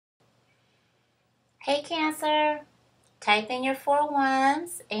Hey Cancer, type in your 4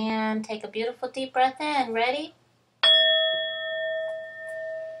 ones and take a beautiful deep breath in. Ready?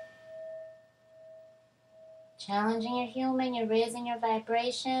 Challenging your human, you're raising your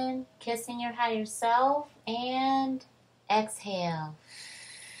vibration, kissing your higher self, and exhale.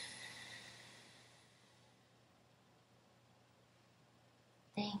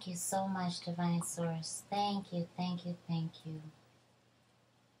 Thank you so much, Divine Source. Thank you, thank you, thank you.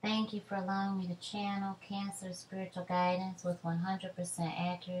 Thank you for allowing me to channel Cancer spiritual guidance with 100%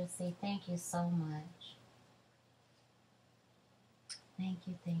 accuracy. Thank you so much. Thank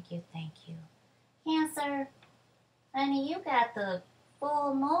you, thank you, thank you. Cancer, honey, you got the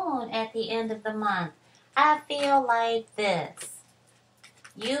full moon at the end of the month. I feel like this.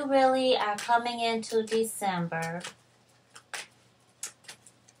 You really are coming into December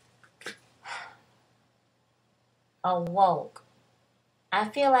awoke. I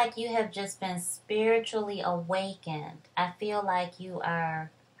feel like you have just been spiritually awakened. I feel like you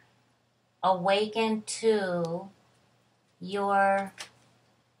are awakened to your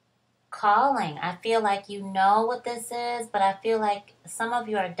calling. I feel like you know what this is, but I feel like some of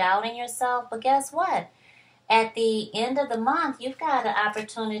you are doubting yourself. But guess what? At the end of the month, you've got an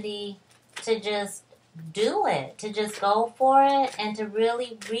opportunity to just do it, to just go for it, and to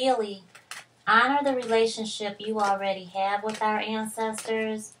really, really honor the relationship you already have with our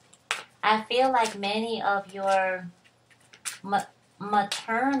ancestors. I feel like many of your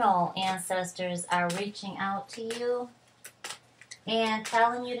maternal ancestors are reaching out to you and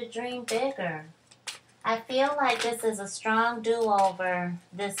telling you to dream bigger. I feel like this is a strong do-over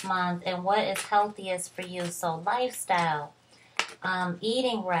this month and what is healthiest for you. So lifestyle,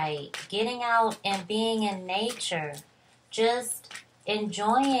 eating right, getting out and being in nature, just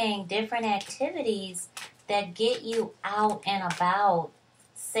enjoying different activities that get you out and about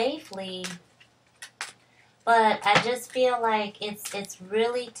safely. But I just feel like it's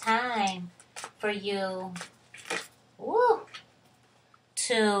really time for you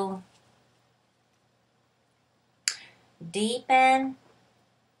to deepen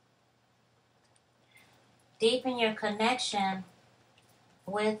your connection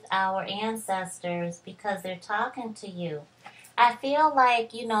with our ancestors because they're talking to you. I feel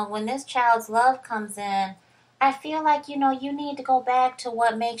like, when this child's love comes in, I feel like, you need to go back to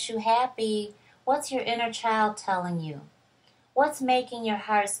what makes you happy. What's your inner child telling you? What's making your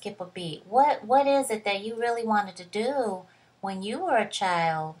heart skip a beat? What is it that you really wanted to do when you were a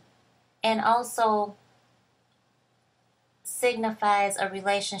child? And also signifies a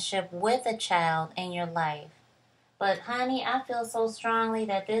relationship with a child in your life. But honey, I feel so strongly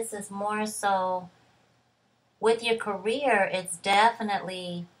that this is more so with your career. It's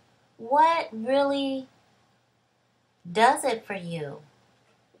definitely what really does it for you.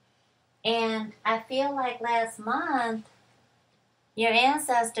 And I feel like last month, your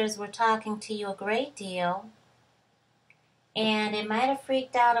ancestors were talking to you a great deal. And it might have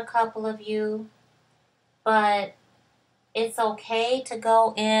freaked out a couple of you, but it's okay to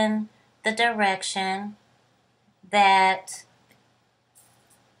go in the direction that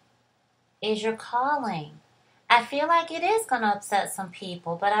is your calling. I feel like it is going to upset some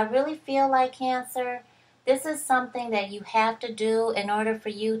people, but I really feel like, Cancer, this is something that you have to do in order for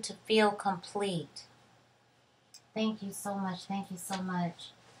you to feel complete. Thank you so much. Thank you so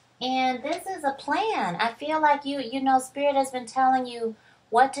much. And this is a plan. I feel like Spirit has been telling you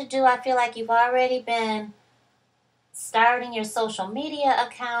what to do. I feel like you've already been starting your social media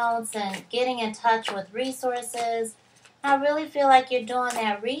accounts and getting in touch with resources. I really feel like you're doing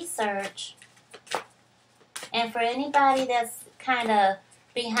that research. And for anybody that's kind of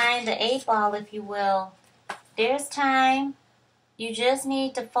behind the 8 ball, if you will, there's time. You just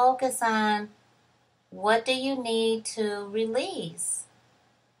need to focus on what do you need to release?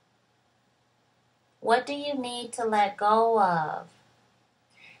 What do you need to let go of?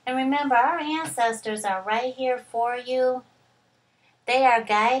 And remember, our ancestors are right here for you. They are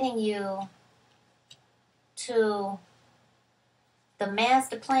guiding you to the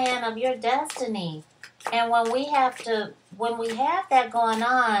master plan of your destiny. And when we have that going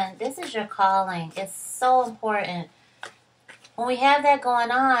on, this is your calling. It's so important. When we have that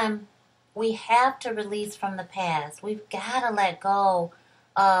going on, we have to release from the past. We've got to let go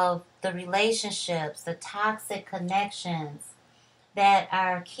of the relationships, the toxic connections that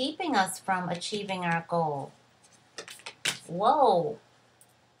are keeping us from achieving our goal. Whoa.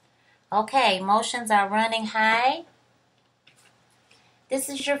 Okay, emotions are running high. This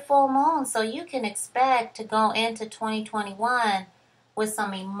is your full moon, so you can expect to go into 2021 with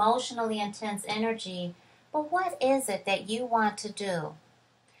some emotionally intense energy. But what is it that you want to do?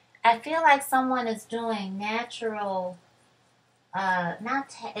 I feel like someone is doing natural,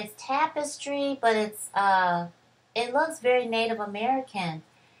 it's tapestry, but it looks very Native American.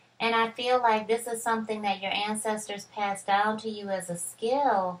 And I feel like this is something that your ancestors passed down to you as a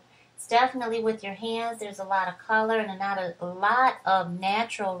skill. It's definitely with your hands. There's a lot of color and a lot of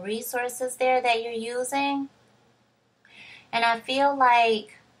natural resources there that you're using. And I feel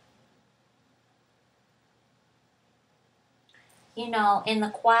like, in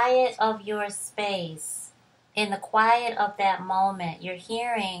the quiet of your space, in the quiet of that moment, you're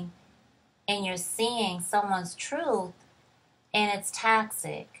hearing and you're seeing someone's truth, and it's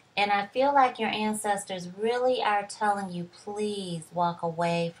toxic. And I feel like your ancestors really are telling you, please walk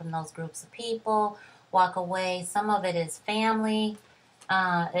away from those groups of people, walk away. Some of it is family,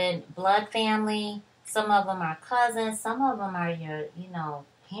 and blood family. Some of them are cousins. Some of them are your,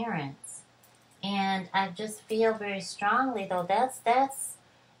 parents. And I just feel very strongly, though,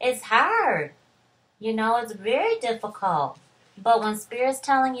 it's hard. It's very difficult. But when Spirit's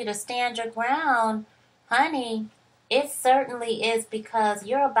telling you to stand your ground, honey, it certainly is because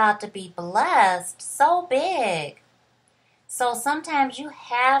you're about to be blessed so big. So sometimes you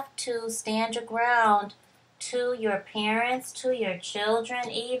have to stand your ground to your parents, to your children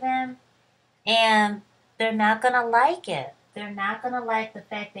even, and they're not going to like it. They're not going to like the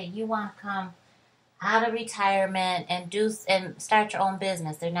fact that you want to come out of retirement and start your own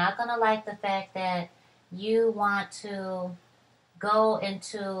business. They're not going to like the fact that you want to go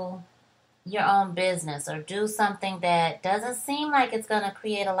into your own business or do something that doesn't seem like it's going to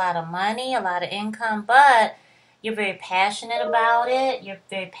create a lot of money, a lot of income, but you're very passionate about it. You're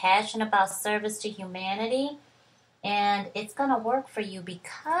very passionate about service to humanity, and it's going to work for you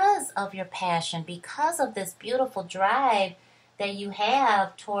because of your passion, because of this beautiful drive that you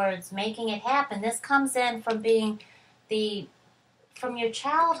have towards making it happen. This comes in from from your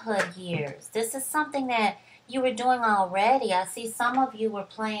childhood years. This is something that you were doing already. I see some of you were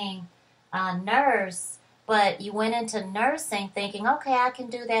playing nurse, but you went into nursing thinking, okay, I can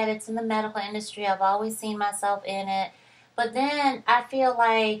do that. It's in the medical industry. I've always seen myself in it. But then I feel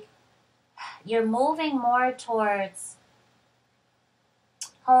like you're moving more towards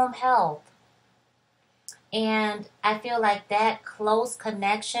home health. And I feel like that close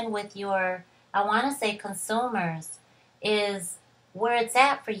connection with your, I want to say consumers, is where it's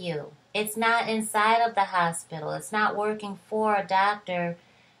at for you. It's not inside of the hospital. It's not working for a doctor.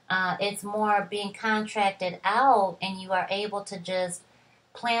 It's more being contracted out, and you are able to just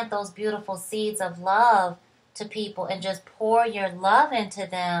plant those beautiful seeds of love to people and just pour your love into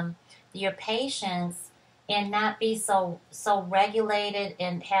them, your patients, and not be so regulated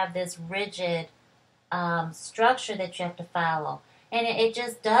and have this rigid structure that you have to follow. And it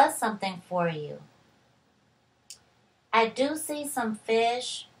just does something for you. I do see some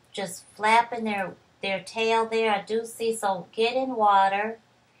fish just flapping their tail there. I do see, so get in water.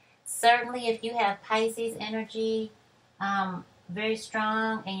 Certainly if you have Pisces energy very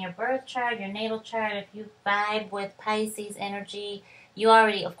strong in your birth chart, your natal chart, if you vibe with Pisces energy, you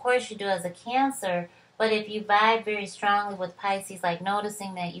already, of course you do as a Cancer, but if you vibe very strongly with Pisces, like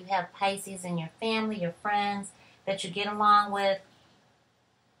noticing that you have Pisces in your family, your friends, that you get along with,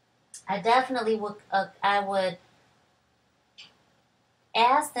 I definitely would, I would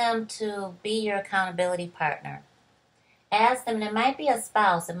ask them to be your accountability partner. Ask them, and it might be a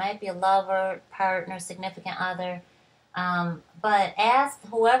spouse, it might be a lover, partner, significant other, but ask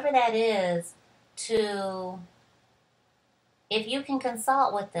whoever that is to, if you can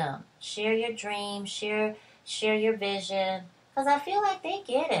consult with them, share your dreams, share your vision, because I feel like they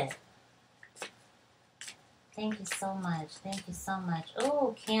get it. Thank you so much. Thank you so much.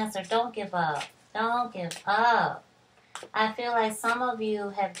 Oh, Cancer, don't give up. Don't give up. I feel like some of you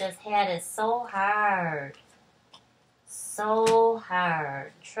have just had it so hard. So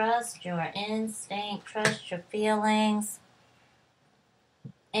hard. Trust your instinct. Trust your feelings.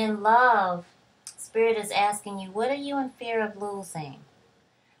 In love, Spirit is asking you, what are you in fear of losing?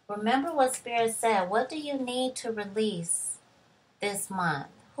 Remember what Spirit said. What do you need to release this month?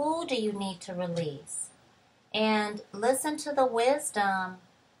 Who do you need to release? And listen to the wisdom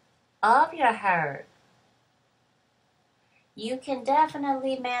of your heart. You can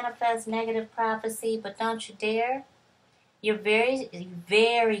definitely manifest negative prophecy, but don't you dare. You're very,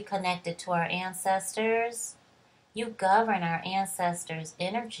 very connected to our ancestors. You govern our ancestors'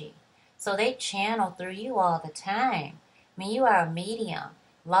 energy. So they channel through you all the time. I mean, you are a medium.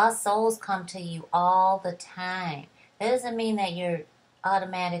 Lost souls come to you all the time. That doesn't mean that you're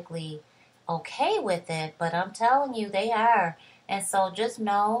automatically okay with it, but I'm telling you, they are. And so just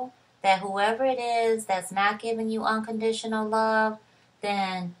know that whoever it is that's not giving you unconditional love,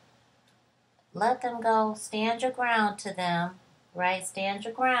 then Let them go. Stand your ground to them, right? Stand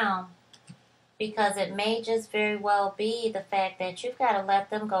your ground. Because it may just very well be the fact that you've got to let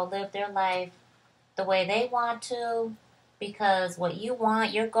them go live their life the way they want to. Because what you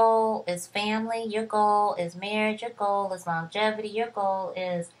want, your goal is family, your goal is marriage, your goal is longevity, your goal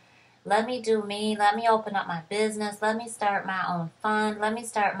is let me do me, let me open up my business, let me start my own fund, let me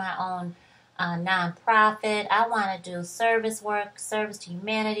start my own nonprofit. I want to do service work, service to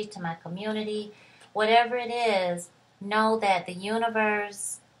humanity, to my community. Whatever it is, know that the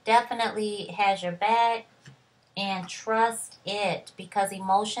universe definitely has your back and trust it, because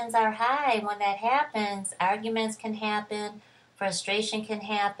emotions are high. When that happens, arguments can happen, frustration can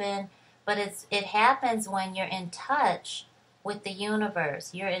happen, but it happens when you're in touch with the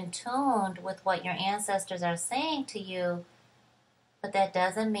universe. You're in tune with what your ancestors are saying to you, but that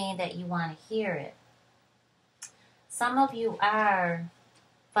doesn't mean that you want to hear it. Some of you are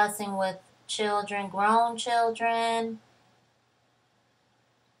fussing with children, grown children.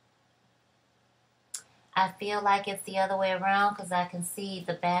 I feel like it's the other way around because I can see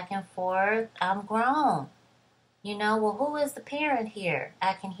the back and forth. I'm grown. You know, well, who is the parent here?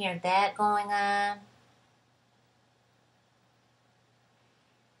 I can hear that going on.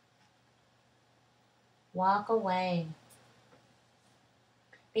 Walk away.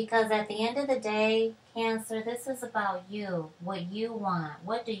 Because at the end of the day, Cancer, this is about you, what you want,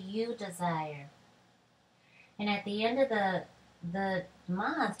 what do you desire. And at the end of the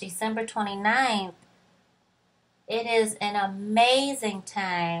month, December 29th, it is an amazing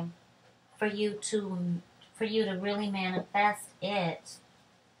time for you to really manifest it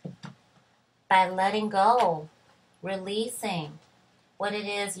by letting go, releasing what it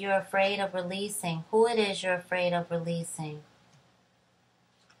is you're afraid of releasing, who it is you're afraid of releasing.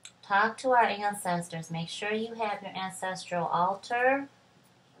 Talk to our ancestors. Make sure you have your ancestral altar.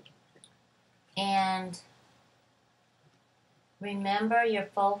 And remember, your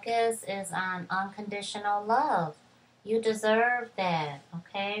focus is on unconditional love. You deserve that,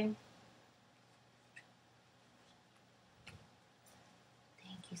 okay?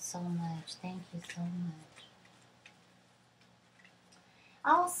 Thank you so much. Thank you so much.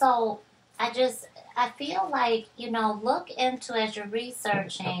 Also, I feel like, look into, as you're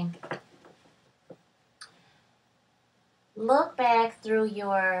researching, look back through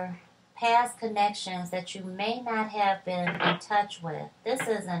your past connections that you may not have been in touch with. This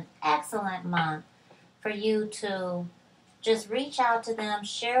is an excellent month for you to just reach out to them,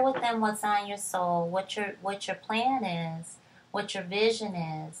 share with them what's on your soul, what your plan is, what your vision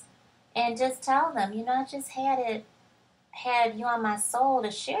is, and just tell them, I just had you on my soul to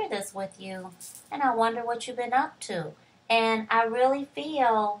share this with you, and I wonder what you've been up to. And I really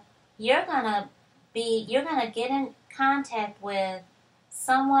feel you're gonna get in contact with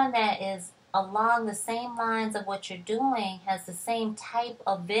someone that is along the same lines of what you're doing, has the same type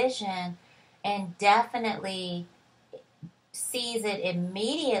of vision, and definitely sees it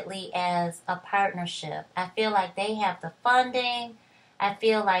immediately as a partnership. I feel like they have the funding. I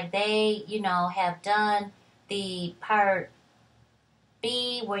feel like they, have done the part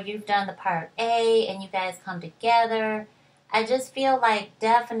B where you've done the part A and you guys come together. I just feel like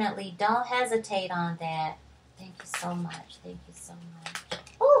definitely don't hesitate on that. Thank you so much. Thank you so much.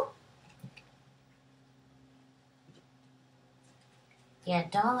 Ooh. Yeah,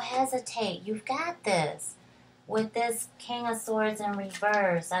 don't hesitate. You've got this. With this King of Swords in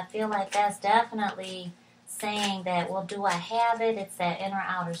reverse, I feel like that's definitely saying that, well, do I have it? It's that inner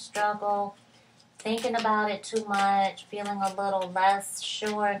outer struggle. Thinking about it too much, feeling a little less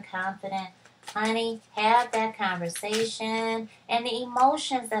sure and confident. Honey, have that conversation and the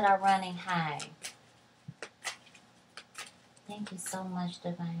emotions that are running high. Thank you so much,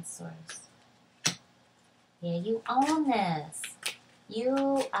 Divine Source. Yeah, you own this.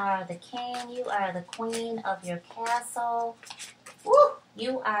 You are the king. You are the queen of your castle. Woo!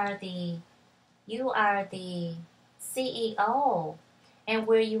 You are the CEO. And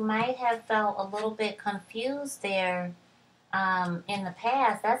where you might have felt a little bit confused there in the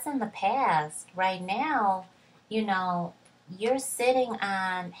past, that's in the past. Right now, you're sitting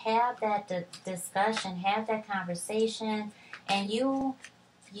on, have that discussion, have that conversation, and you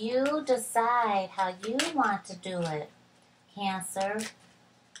decide how you want to do it, Cancer.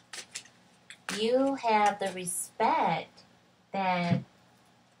 You have the respect that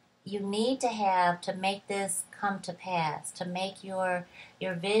you need to have to make this come to pass, to make your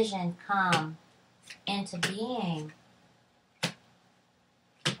vision come into being.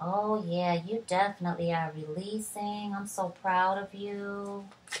 Oh yeah, you definitely are releasing. I'm so proud of you.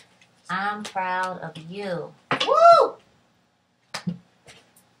 I'm proud of you. Woo!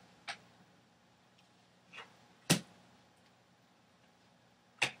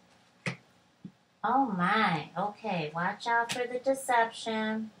 Oh my. Okay, watch out for the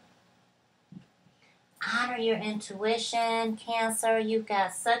deception. Honor your intuition, Cancer. You've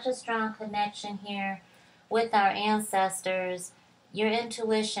got such a strong connection here with our ancestors. Your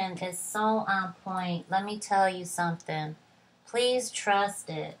intuition is so on point. Let me tell you something. Please trust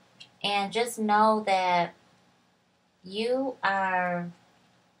it. And just know that you are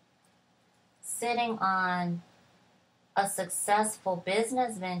sitting on a successful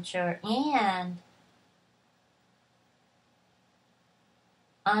business venture and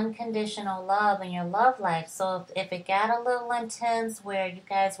unconditional love in your love life. So if it got a little intense where you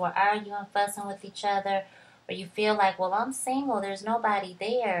guys were arguing, fussing with each other, or you feel like, well, I'm single, there's nobody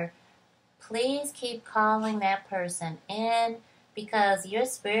there, please keep calling that person in because you're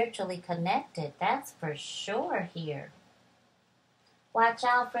spiritually connected. That's for sure here. Watch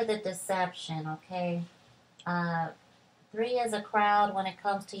out for the deception, okay? Uh, 3 is a crowd when it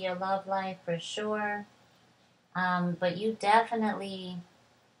comes to your love life for sure. But you definitely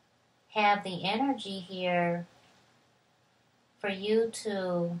have the energy here for you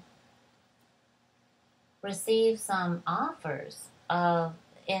to receive some offers of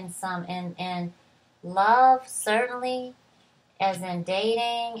in love, certainly, as in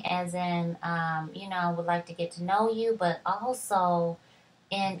dating, as in would like to get to know you, but also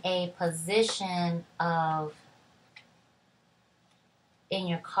in a position of in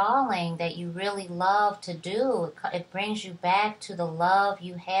your calling that you really love to do. It brings you back to the love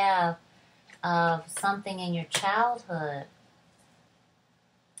you have of something in your childhood.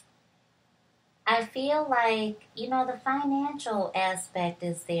 I feel like, the financial aspect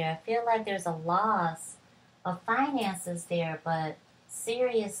is there. I feel like there's a loss of finances there, but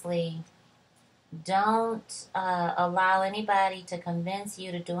seriously, don't allow anybody to convince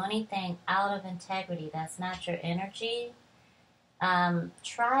you to do anything out of integrity. That's not your energy.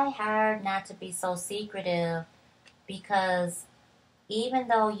 Try hard not to be so secretive because even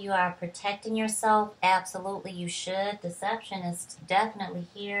though you are protecting yourself, absolutely you should. Deception is definitely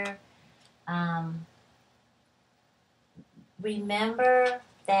here. Remember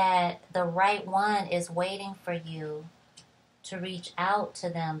that the right one is waiting for you to reach out to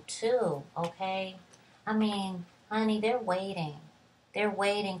them too, okay? I mean, honey, they're waiting. They're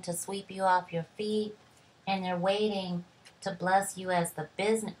waiting to sweep you off your feet, and they're waiting to bless you as the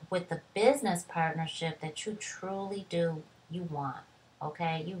business with the business partnership that you truly do you want.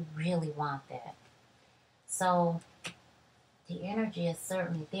 Okay? You really want that. So the energy is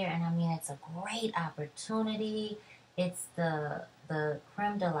certainly there, and I mean it's a great opportunity. It's the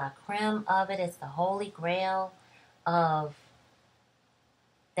creme de la creme of it. It's the holy grail of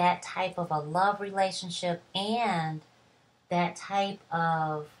that type of a love relationship and that type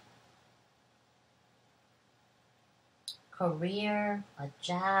of career, a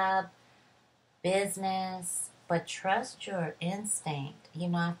job, business, but trust your instinct.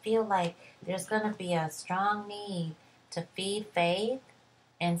 I feel like there's going to be a strong need to feed faith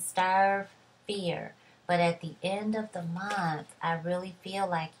and starve fear. But at the end of the month, I really feel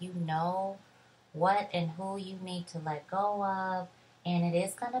like you know what and who you need to let go of. And it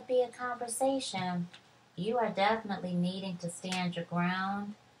is going to be a conversation. You are definitely needing to stand your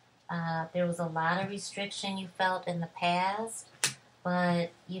ground. There was a lot of restriction you felt in the past.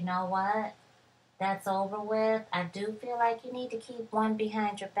 But you know what? That's over with. I do feel like you need to keep one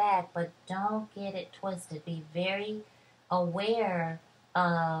behind your back, but don't get it twisted. Be very aware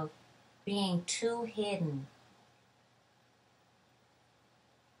of being too hidden.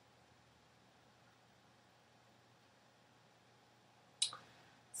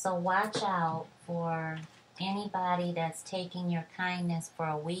 So watch out for anybody that's taking your kindness for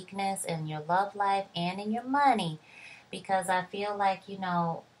a weakness in your love life and in your money, because I feel like,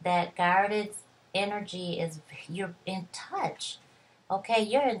 that guarded energy is you're in touch. Okay,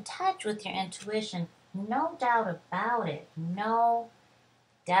 you're in touch with your intuition. No doubt about it. No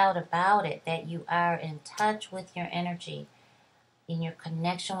doubt about it that you are in touch with your energy in your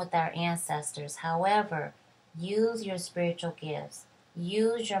connection with our ancestors. However, use your spiritual gifts.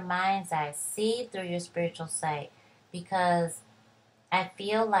 Use your mind's eye. See through your spiritual sight, because I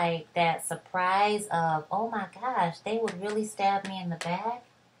feel like that surprise of, oh my gosh, they would really stab me in the back.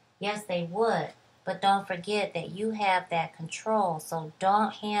 Yes, they would. But don't forget that you have that control. So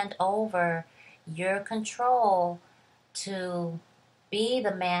don't hand over your control to be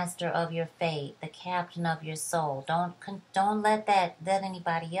the master of your fate, the captain of your soul. Don't let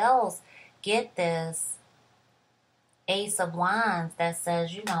anybody else get this Ace of Wands that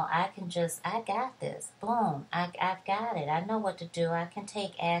says, I got this. Boom, I've got it. I know what to do. I can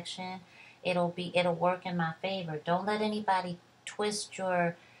take action. It'll work in my favor. Don't let anybody twist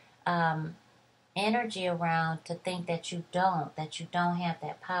your energy around to think that you don't have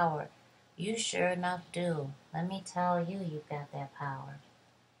that power. You sure enough do. Let me tell you, you've got that power.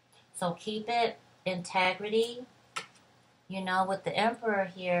 So keep it integrity. You know, with the Emperor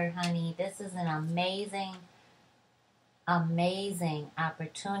here, honey, this is an amazing, amazing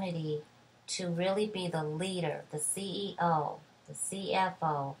opportunity to really be the leader, the CEO, the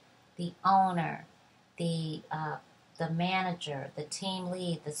CFO, the owner, the manager, the team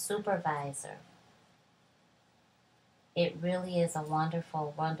lead, the supervisor. It really is a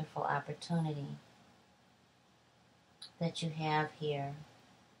wonderful, wonderful opportunity that you have here.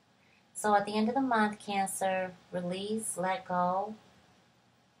 So at the end of the month, Cancer, release, let go,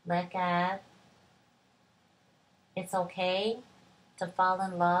 let God. It's okay to fall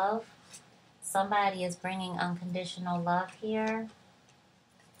in love. Somebody is bringing unconditional love here.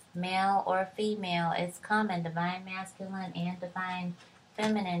 Male or female, it's coming. Divine masculine and divine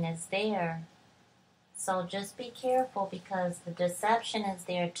feminine is there. So just be careful because the deception is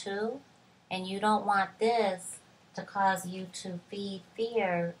there too. And you don't want this to cause you to feed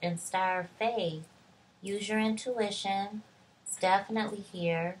fear and starve faith. Use your intuition. It's definitely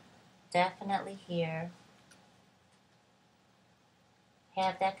here. Definitely here.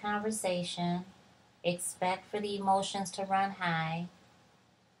 Have that conversation. Expect for the emotions to run high.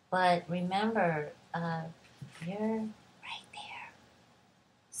 But remember, you're right there.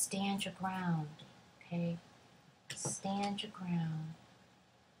 Stand your ground, okay? Stand your ground.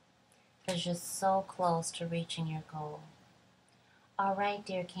 Because you're so close to reaching your goal. All right,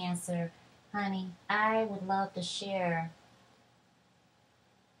 dear Cancer. Honey, I would love to share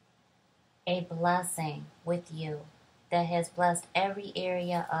a blessing with you that has blessed every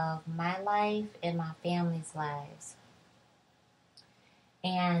area of my life and my family's lives.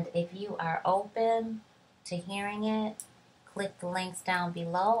 And if you are open to hearing it, click the links down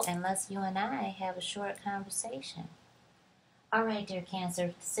below and let's you and I have a short conversation. All right, dear Cancer,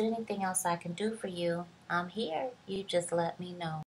 if there's anything else I can do for you, I'm here. You just let me know.